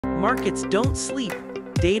Markets don't sleep.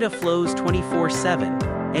 Data flows 24/7.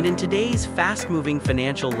 And in today's fast-moving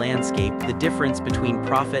financial landscape, the difference between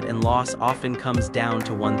profit and loss often comes down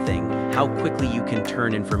to one thing: how quickly you can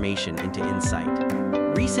turn information into insight.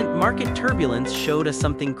 Recent market turbulence showed us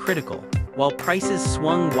something critical. While prices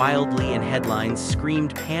swung wildly and headlines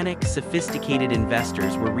screamed panic, sophisticated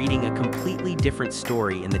investors were reading a completely different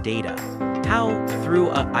story in the data. How? Through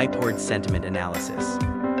a upward sentiment analysis.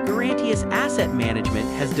 Garanteus Asset Management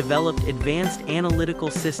has developed advanced analytical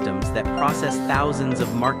systems that process thousands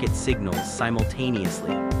of market signals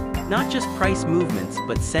simultaneously. Not just price movements,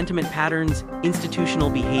 but sentiment patterns, institutional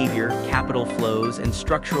behavior, capital flows, and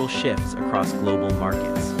structural shifts across global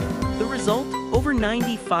markets. The result? Over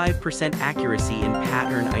 95% accuracy in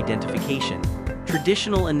pattern identification.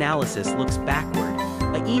 Traditional analysis looks backward.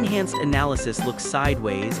 An enhanced analysis looks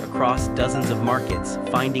sideways across dozens of markets,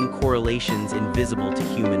 finding correlations invisible to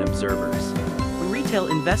human observers. When retail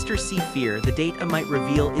investors see fear, the data might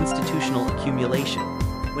reveal institutional accumulation.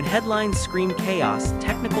 When headlines scream chaos,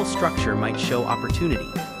 technical structure might show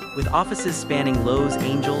opportunity. With offices spanning Los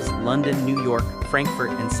Angeles, London, New York,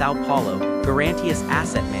 Frankfurt, and Sao Paulo, Garanteus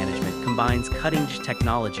Asset Management combines cutting-edge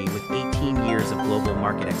technology with 18 years of global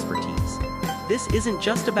market expertise. This isn't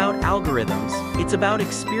just about algorithms, it's about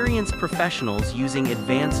experienced professionals using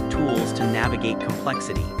advanced tools to navigate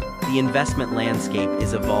complexity. The investment landscape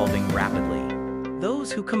is evolving rapidly. Those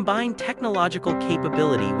who combine technological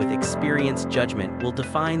capability with experienced judgment will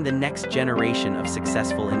define the next generation of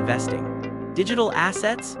successful investing. Digital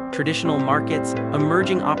assets, traditional markets,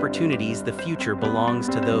 emerging opportunities, the future belongs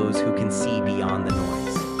to those who can see beyond the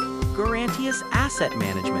noise. Garanteus Asset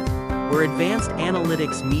Management, where advanced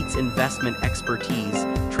analytics meets investment expertise,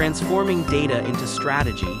 transforming data into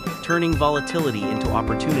strategy, turning volatility into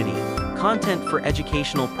opportunity. Content for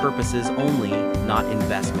educational purposes only, not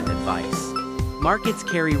investment advice. Markets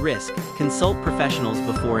carry risk. Consult professionals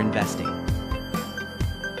before investing.